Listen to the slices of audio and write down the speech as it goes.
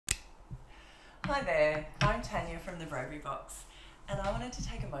Hi there, I'm Tanya from the Bravery Box, and I wanted to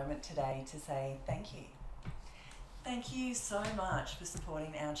take a moment today to say thank you. Thank you so much for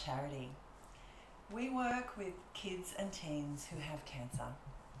supporting our charity. We work with kids and teens who have cancer.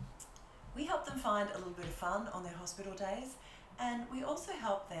 We help them find a little bit of fun on their hospital days, and we also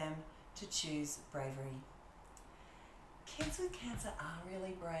help them to choose bravery. Kids with cancer are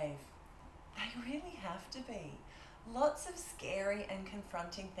really brave. They really have to be. Lots of scary and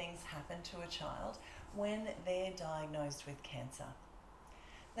confronting things happen to a child when they're diagnosed with cancer.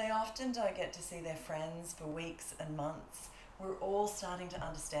 They often don't get to see their friends for weeks and months. We're all starting to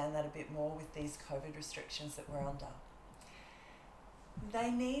understand that a bit more with these COVID restrictions that we're under. They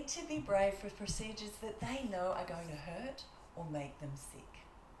need to be brave for procedures that they know are going to hurt or make them sick.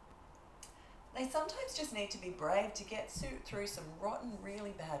 They sometimes just need to be brave to get through some rotten,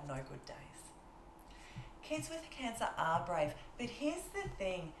 really bad, no good days. Kids with cancer are brave, but here's the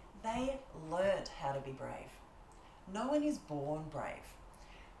thing, they learnt how to be brave. No one is born brave.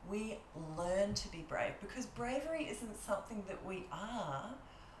 We learn to be brave because bravery isn't something that we are,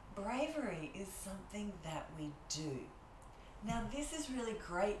 bravery is something that we do. Now this is really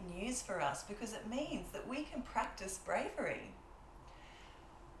great news for us because it means that we can practice bravery.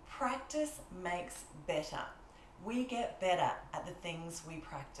 Practice makes better. We get better at the things we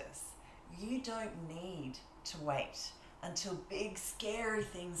practice. You don't need to wait until big scary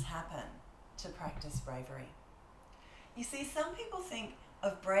things happen to practice bravery. You see, some people think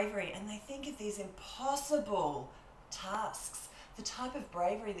of bravery and they think of these impossible tasks, the type of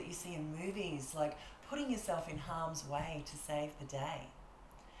bravery that you see in movies, like putting yourself in harm's way to save the day.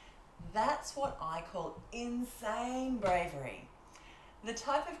 That's what I call insane bravery. The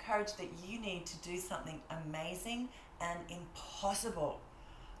type of courage that you need to do something amazing and impossible,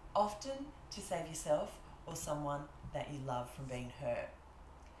 often to save yourself or someone that you love from being hurt.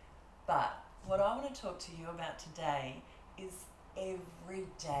 But what I want to talk to you about today is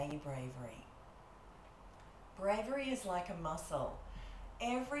everyday bravery. Bravery is like a muscle.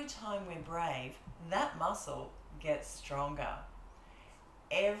 Every time we're brave, that muscle gets stronger.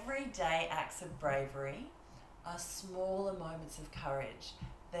 Everyday acts of bravery are smaller moments of courage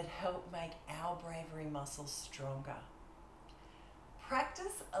that help make our bravery muscle stronger.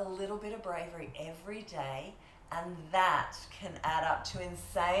 Practice a little bit of bravery every day, and that can add up to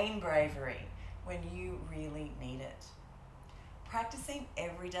insane bravery when you really need it. Practicing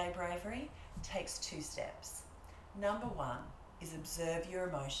everyday bravery takes 2 steps. Number 1 is observe your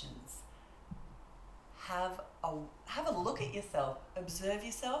emotions. Have a look at yourself, observe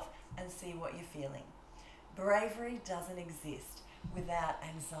yourself and see what you're feeling. Bravery doesn't exist without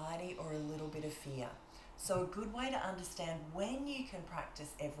anxiety or a little bit of fear. So a good way to understand when you can practice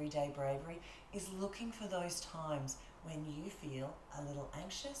everyday bravery is looking for those times when you feel a little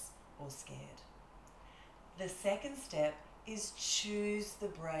anxious or scared. The second step is choose the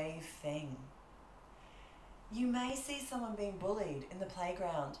brave thing. You may see someone being bullied in the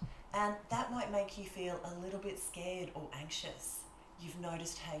playground and that might make you feel a little bit scared or anxious. You've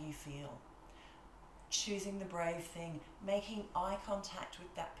noticed how you feel. Choosing the brave thing, making eye contact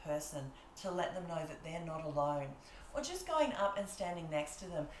with that person to let them know that they're not alone, or just going up and standing next to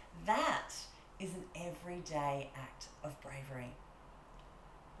them, that is an everyday act of bravery.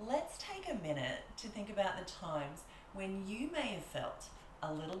 Let's take a minute to think about the times when you may have felt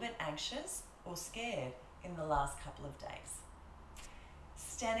a little bit anxious or scared in the last couple of days.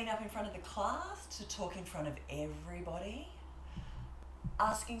 Standing up in front of the class to talk in front of everybody,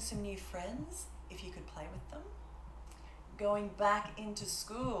 asking some new friends if you could play with them, going back into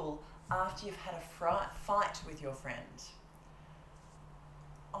school after you've had a fight with your friend.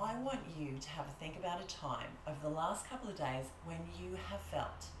 I want you to have a think about a time over the last couple of days when you have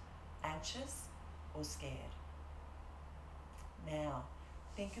felt anxious or scared. Now,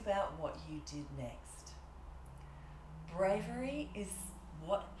 think about what you did next. Bravery is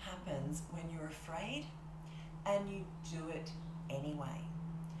what happens when you're afraid and you do it anyway.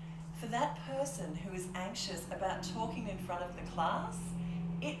 For that person who is anxious about talking in front of the class,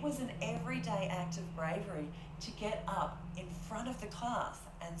 it was an everyday act of bravery to get up in front of the class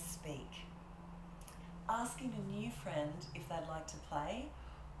and speak. Asking a new friend if they'd like to play,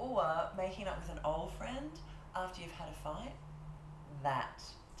 or making up with an old friend after you've had a fight, that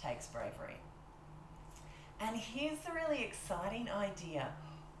takes bravery. And here's the really exciting idea.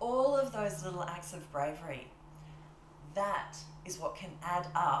 All of those little acts of bravery, that is what can add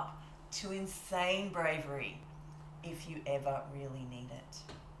up to insane bravery if you ever really need it.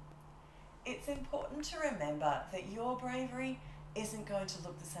 It's important to remember that your bravery isn't going to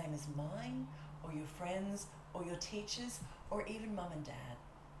look the same as mine or your friends or your teachers or even mum and dad.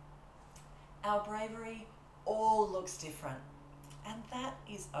 our bravery all looks different, and that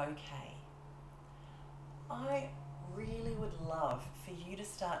is okay. I really would love for you to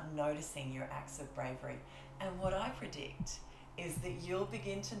start noticing your acts of bravery, and what I predict is that you'll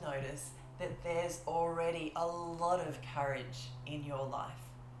begin to notice that there's already a lot of courage in your life.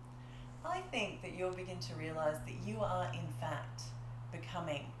 I think that you'll begin to realize that you are in fact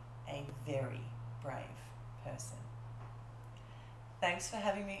becoming a very brave person. Thanks for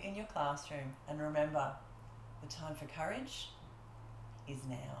having me in your classroom, and remember, the time for courage is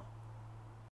now.